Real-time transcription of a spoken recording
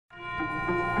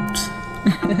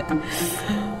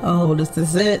Oh, this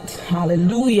is it.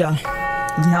 Hallelujah.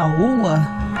 Yahuwah.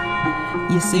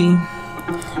 You see,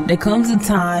 there comes a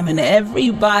time in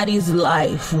everybody's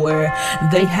life where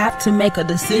they have to make a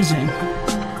decision.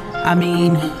 I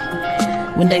mean,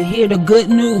 when they hear the good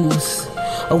news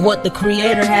of what the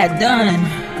Creator had done,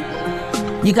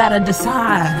 you gotta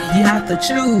decide. You have to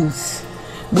choose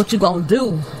what you gonna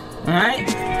do. Alright?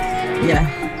 Yeah.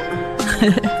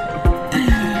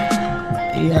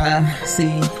 Yeah,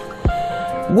 see,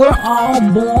 we're all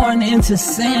born into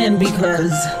sin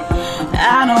because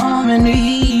Adam and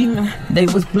Eve, they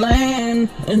was playing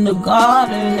in the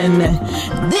garden and they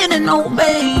didn't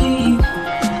obey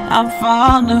our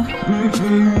Father.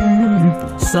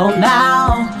 So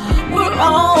now we're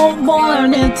all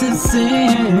born into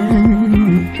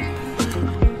sin,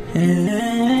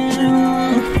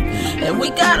 and we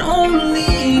got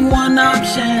only one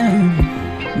option,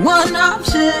 but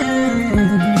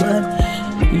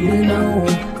you know,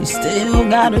 you still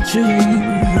gotta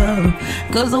choose,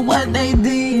 'cause of what they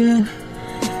did.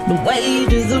 The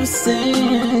wages of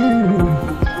sin,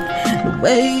 the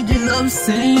wages of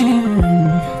sin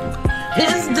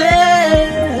is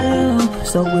death.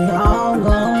 So we all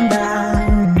gonna die.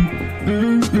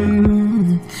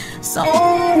 So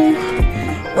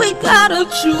we gotta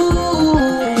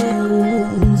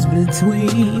choose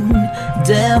between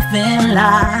death and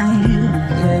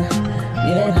life.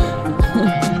 Yeah.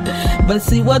 But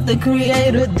see what the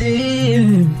Creator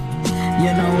did.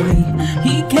 You know,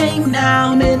 he came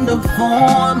down in the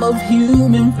form of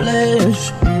human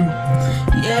flesh.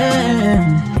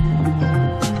 Yeah.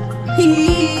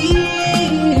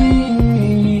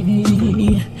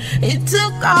 He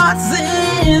took our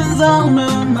sins on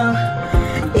him.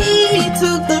 He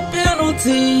took the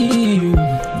penalty,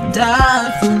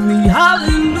 died for me.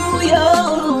 Hallelujah.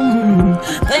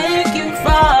 Thank you,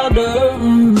 Father.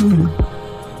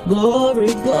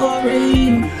 Glory,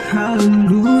 glory,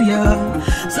 hallelujah.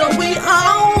 So we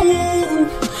all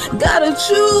gotta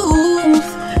choose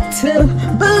to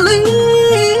believe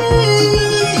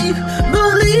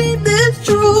this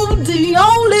truth, the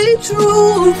only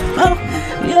truth.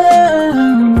 Yeah.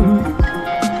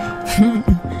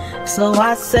 So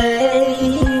I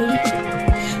say,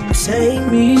 take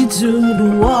me to the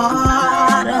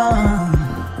water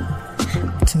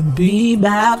to be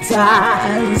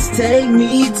baptized. Take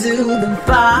me to the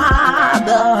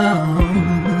Father.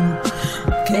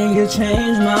 Can you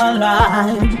change my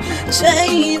life?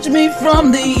 Change me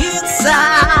from the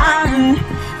inside.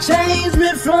 Change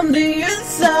me from the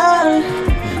inside.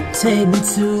 Take me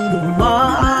to the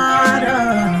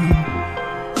water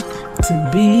to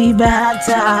be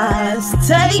baptized.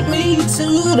 Take me to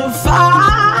the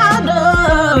Father.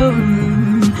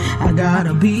 I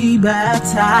gotta be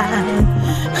baptized.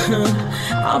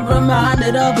 I'm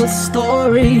reminded of a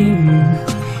story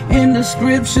in the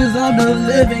scriptures of the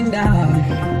living God.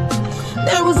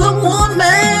 There was a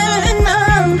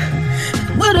woman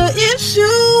with an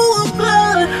issue of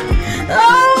blood.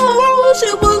 Oh,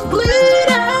 she was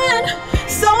bleeding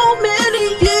so many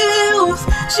years.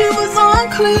 She was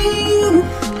unclean.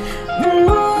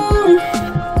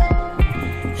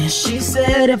 And she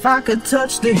said, if I could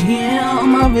touch the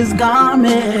hem of his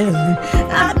garment,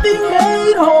 I'd be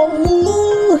made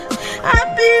whole.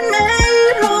 I'd be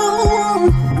made whole.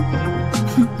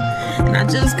 And I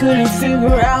just couldn't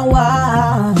figure out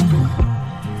why.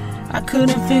 I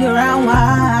couldn't figure out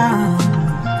why.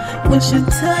 When she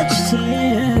touched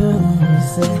him, she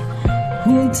said,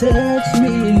 who touched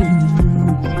me?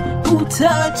 Who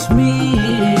touched me?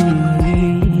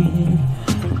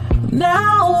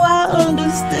 Now I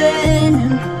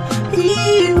understand.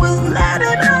 He was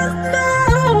letting us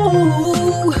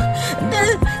know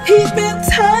that he's been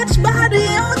touched by the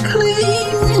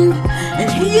unclean, and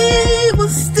he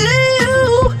was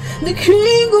still the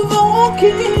King of all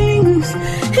kings.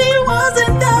 He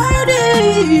wasn't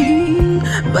dirty,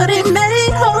 but he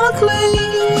made her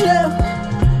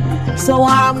clean. So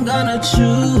I'm gonna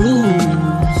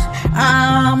choose.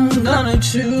 I'm gonna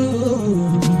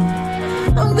choose.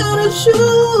 I'm gonna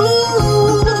choose.